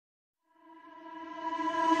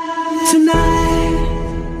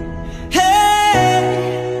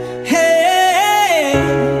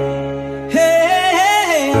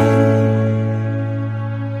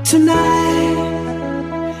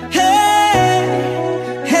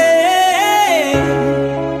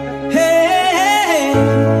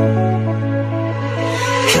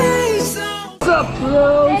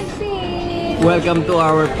welcome to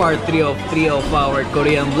our part 3 of our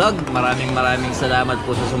Korean vlog. Maraming salamat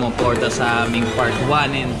po sa sumuporta sa aming part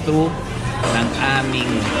 1 and 2 ng aming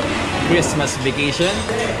Christmas vacation.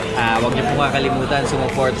 Huwag niyo po kakalimutan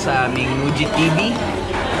sumuporta sa aming Nuji TV.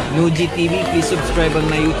 Nuji TV, please subscribe on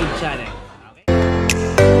my YouTube channel.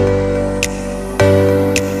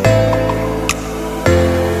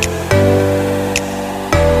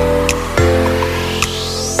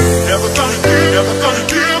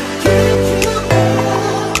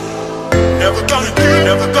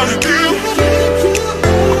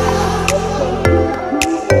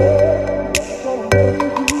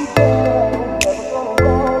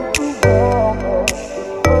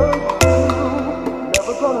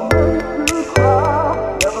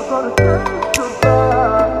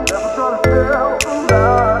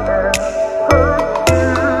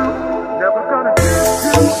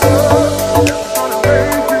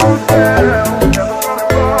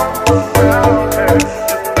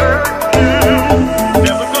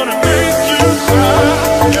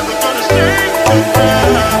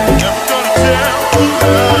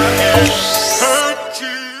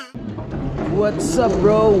 What's up,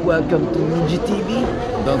 bro? Welcome to Nuji TV.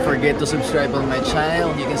 Don't forget to subscribe on my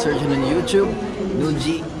channel. You can search it on YouTube,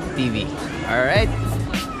 Nuji TV. Alright?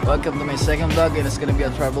 Welcome to my second vlog, and it's gonna be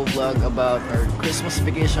a travel vlog about our Christmas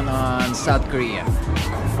vacation on South Korea.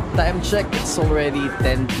 Time check, it's already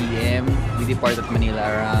 10 PM. We departed Manila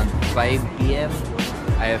around 5 PM.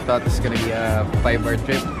 I thought it's gonna be a 5-hour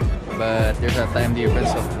trip, but there's a time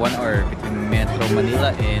difference of 1 hour between Metro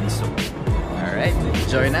Manila and Seoul. Alright,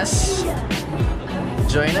 join us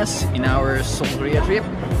in our Seoul Korea trip,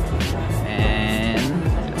 and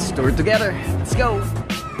let's tour together. Let's go!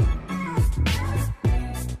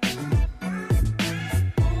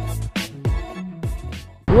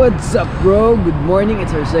 What's up, bro? Good morning.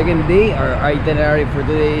 It's our second day. Our itinerary for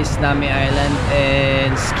today is Nami Island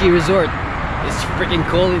and ski resort. It's freaking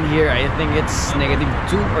cold in here. I think it's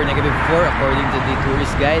 -2 or -4 according to the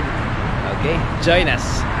tourist guide. Okay, join us.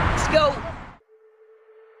 Let's go!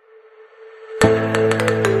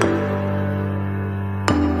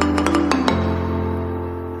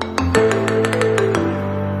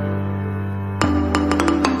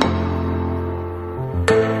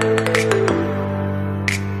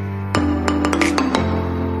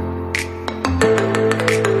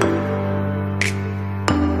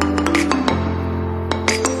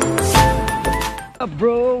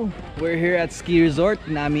 Bro, we're here at ski resort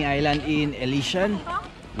Nami Island in Elysian.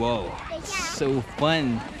 Whoa, so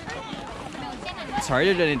fun. It's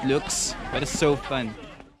harder than it looks, but it's so fun.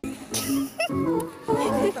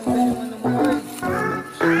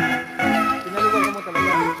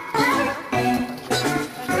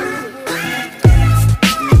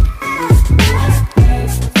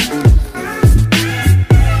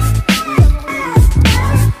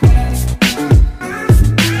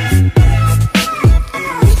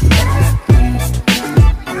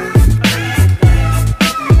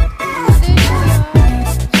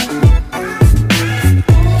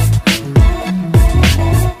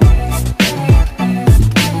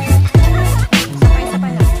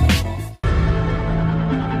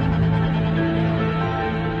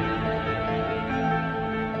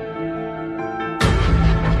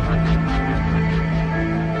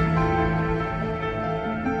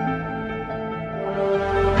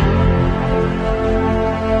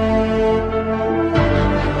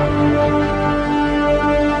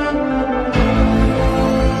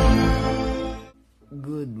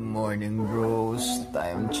 Good morning, bros.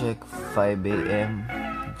 Time check 5 AM.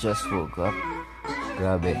 Just woke up.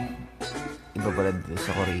 Grabe, iba pala dito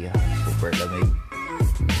sa Korea. Super lamig.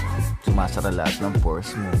 Sumasara lahat ng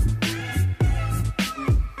pores mo.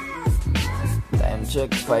 Time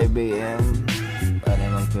check 5 AM. Paano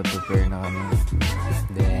magpe-prepare na kami.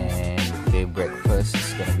 Then okay, breakfast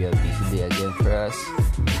is gonna be a busy day again for us.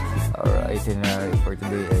 Our itinerary for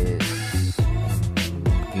today is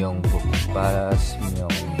Gyeongbuk Palace,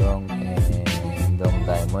 Myeongdong, and Dong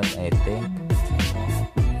Diamond, I think.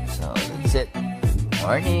 So that's it.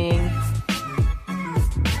 Morning!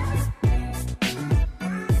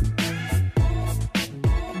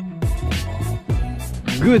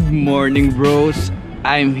 Good morning, bros.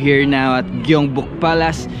 I'm here now at Gyeongbuk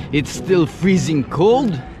Palace. It's still freezing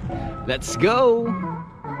cold. Let's go!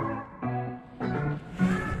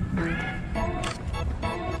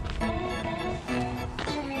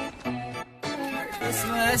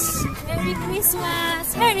 Merry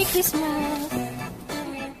Christmas! Merry Christmas!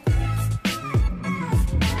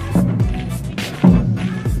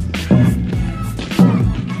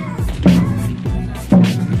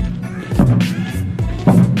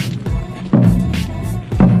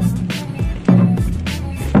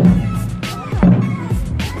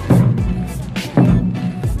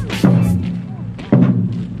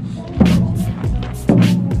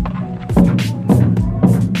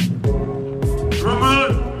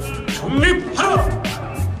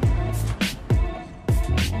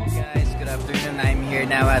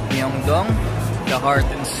 the heart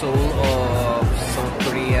and soul of South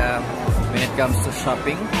Korea when it comes to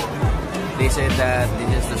shopping. They said that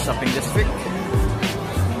this is the shopping district.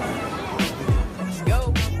 Let's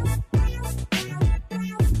go!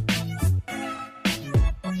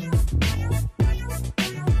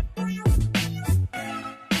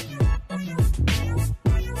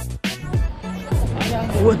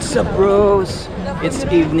 What's up, bros? It's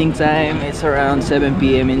evening time. It's around 7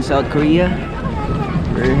 p.m. in South Korea.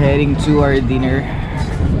 We're heading to our dinner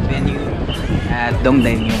venue at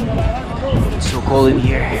Dongdaemun. It's so cold in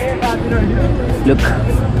here. Look.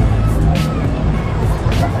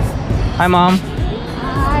 Hi, Mom.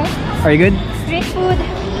 Hi. Are you good? Street food.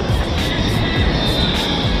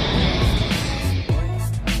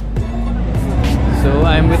 So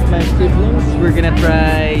I'm with my siblings. We're gonna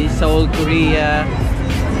try Seoul, Korea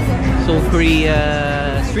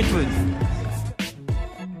street food.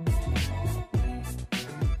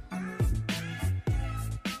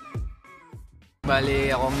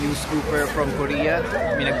 Bali, akong news scooper from Korea.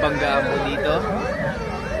 May nagbanggaan po dito.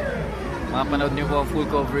 Makapanood niyo po ang full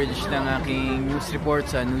coverage ng aking news report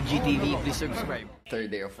sa Nuji TV. Please subscribe.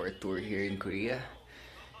 Third day of our tour here in Korea.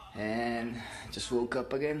 And just woke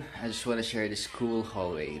up again. I just want to share this cool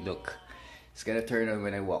hallway. Look, it's gonna turn on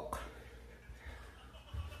when I walk.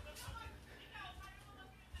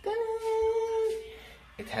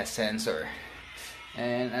 It has sensor.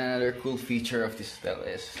 And another cool feature of this hotel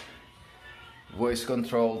is voice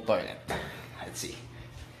control toilet. Let's see.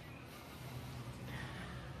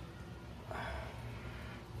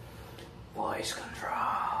 Voice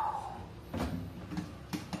control.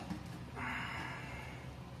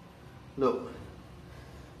 Look.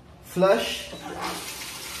 Flush.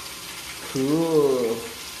 Cool.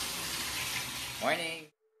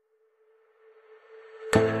 Morning.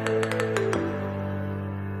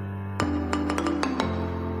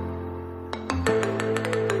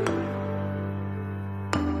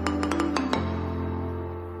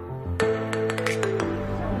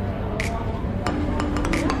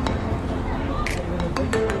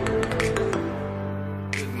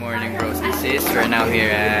 We're now here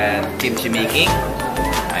at kimchi making.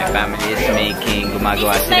 My family is making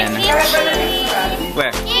gumagawa sila na.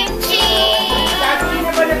 Where? Kimchi!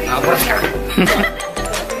 Now to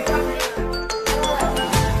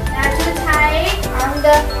the type on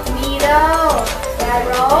the middle, that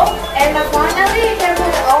row, and finally you can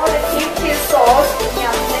put all the kimchi sauce in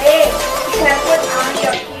your plate. You can put on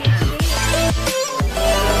your kimchi.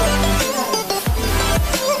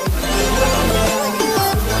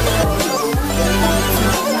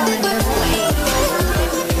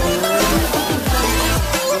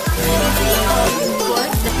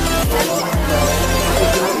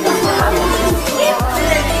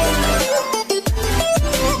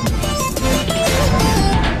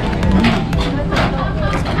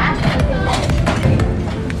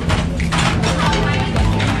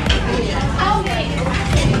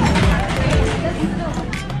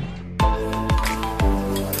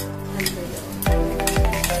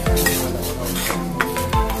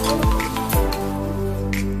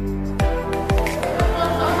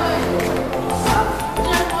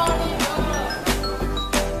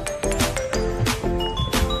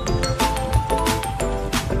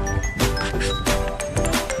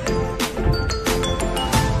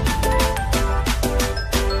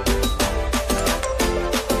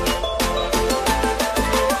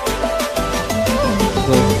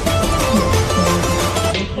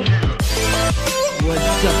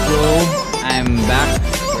 What's up, bro? I'm back.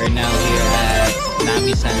 We're now here at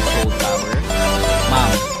Nami-san Seoul Tower.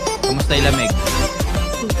 Ma'am, kamusta yung lamig?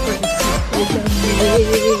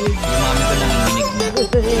 Yung mami ko nanginginig na.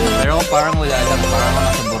 Pero ako parang wala lang. Parang ako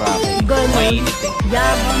nasa Boracay. Mainit eh.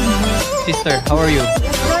 Sister, how are you?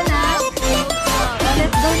 Let's go na.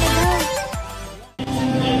 Let's go na.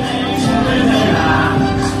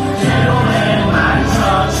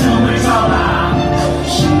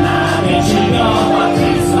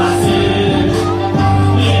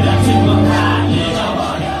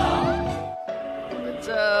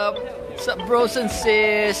 What's up, bros and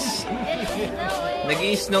sis?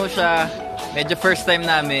 Nag-i-snow siya. Medyo first time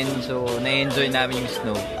namin, so na-enjoy namin yung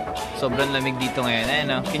snow. Sobrang lamig dito ngayon.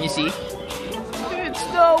 Ayan, oh. Can you see? It's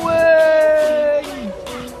snowing!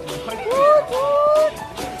 Woot, woot!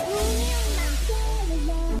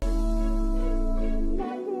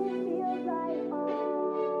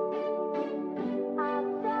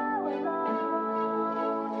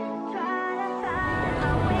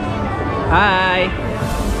 Hi!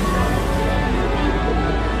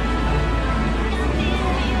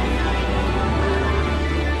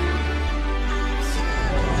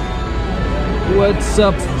 What's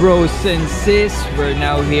up, bros and sis? We're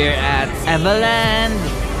now here at Everland.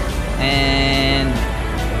 And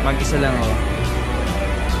mag-isa lang ako.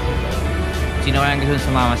 Sino kaya gusto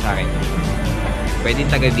sumama sa akin? Pwede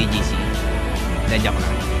taga BGC. Dadyak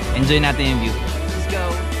lang. Enjoy natin yung view. Let's go!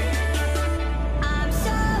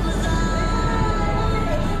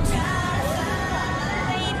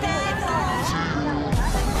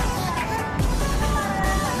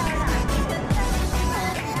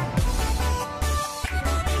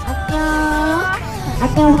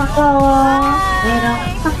 안녕 반가워.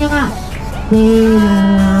 내랑 상냥아.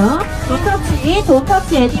 내랑 돈터치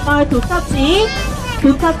돈터치 애니멀 돈터치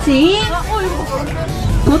돈터치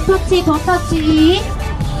돈터치 돈터치.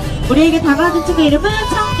 우리에게 다가와준 친구 이름은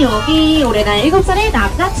청룡이. 올해 난 7살의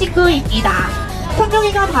남자친구입니다.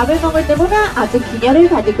 청룡이가 밥을 먹을 때보다 아주 기녀를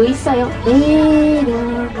가지고 있어요.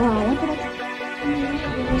 내려와.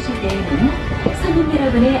 오신 내일은 손님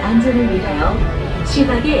여러분의 안전을 위하여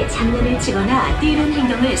심하게 장난을 치거나 뛰는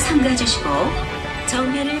행동을 삼가주시고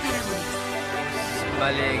정면을 바라보는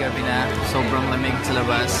Bali, gabi na. Sobrang lamig sa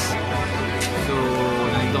labas. So,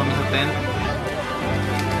 nandito kami sa tent.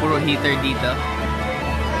 Puro heater dito.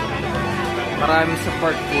 Marami sa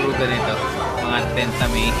park puro ganito. Mga tent na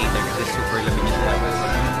may heater kasi super lamig sa labas.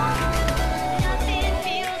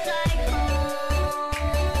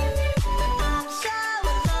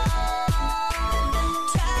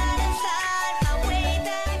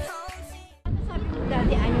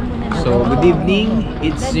 So, good evening.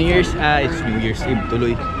 It's New Year's Eve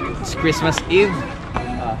tuloy. It's Christmas Eve.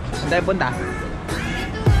 Saan tayo punta?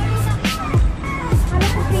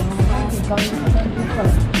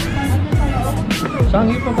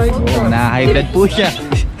 Sangi pa tayo. Oh, na-high blood po siya.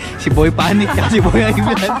 Si Boy panic kasi si Boy high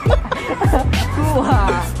blood.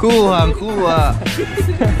 Kuha.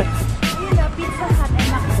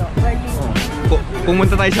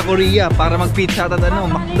 Pumunta tayo sa Korea para mag-pizza at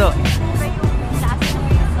McDo.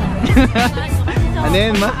 Ano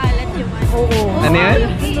yan, ma? Oo. Ano yan?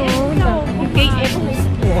 No. KF.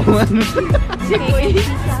 Oo, ano?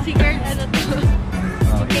 Si girl, ano to?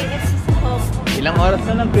 KF sa home. Ilang oras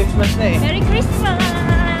na lang Christmas na eh. Merry Christmas!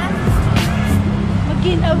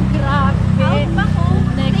 Maginaw, grabe.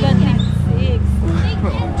 Negative 6.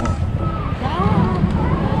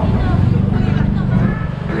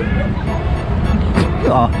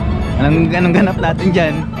 Oh, anong ganap natin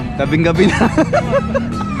dyan? Gabing-gabi na.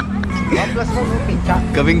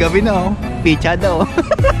 Gabing-gabi na oh. Pizza daw.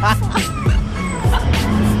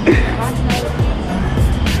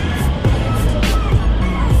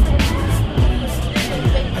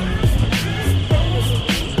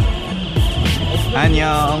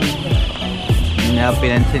 Annyeong. Hindi na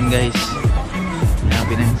pinansin guys. Hindi na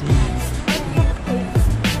pinansin.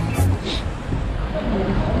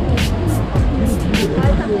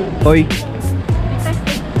 Hoy.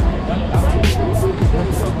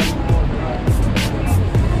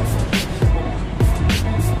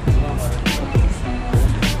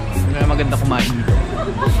 Maganda kumain dito.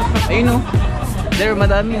 Ayun oh. There,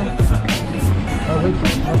 madami oh.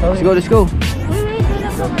 Let's go.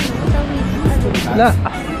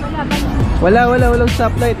 Walang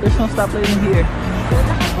stoplight. There's no stoplight in here.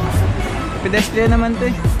 Pedestrian naman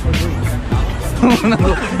to eh.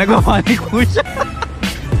 Nagpapanik po siya.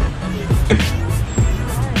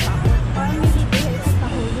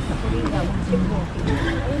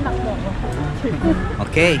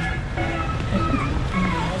 Okay.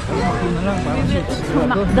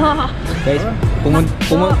 Guys,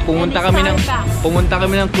 pumunta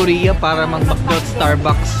kami ng Korea para mag-McDo at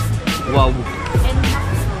Starbucks. Wow.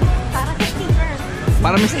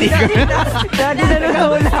 Para may sticker. Dati na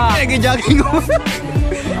wala. Jogging mo.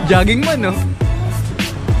 Jogging man, no?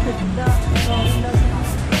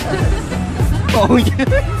 Oh,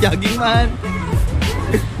 jogging man.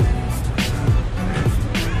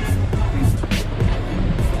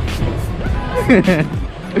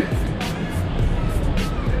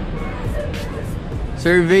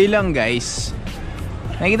 Survey lang guys.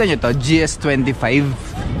 Nakikita nyo to? GS25.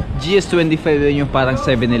 GS25 yun yung parang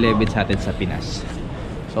 7-Eleven sa atin sa Pinas.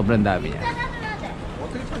 Sobrang dami niya.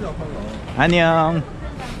 Annyeong.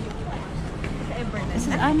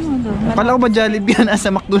 Akala ko ba Jollibee yan? Nasa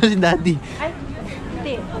McDo na si Daddy.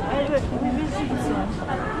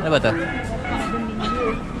 Ano ba to?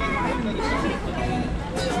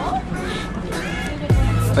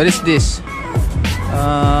 What is this?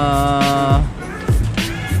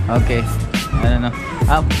 Okay. I don't know.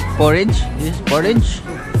 Porridge? Is this porridge?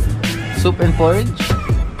 Soup and porridge?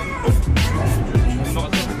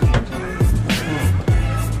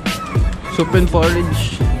 Soup and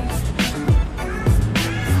porridge.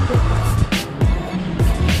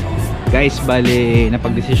 Guys, bale,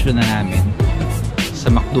 napag-desisyon na namin.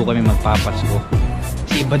 Sa McDo kami magpapasko.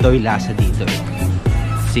 Kasi iba daw yung lasa dito eh.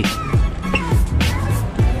 See?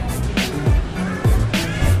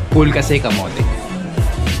 Full kasi kamote.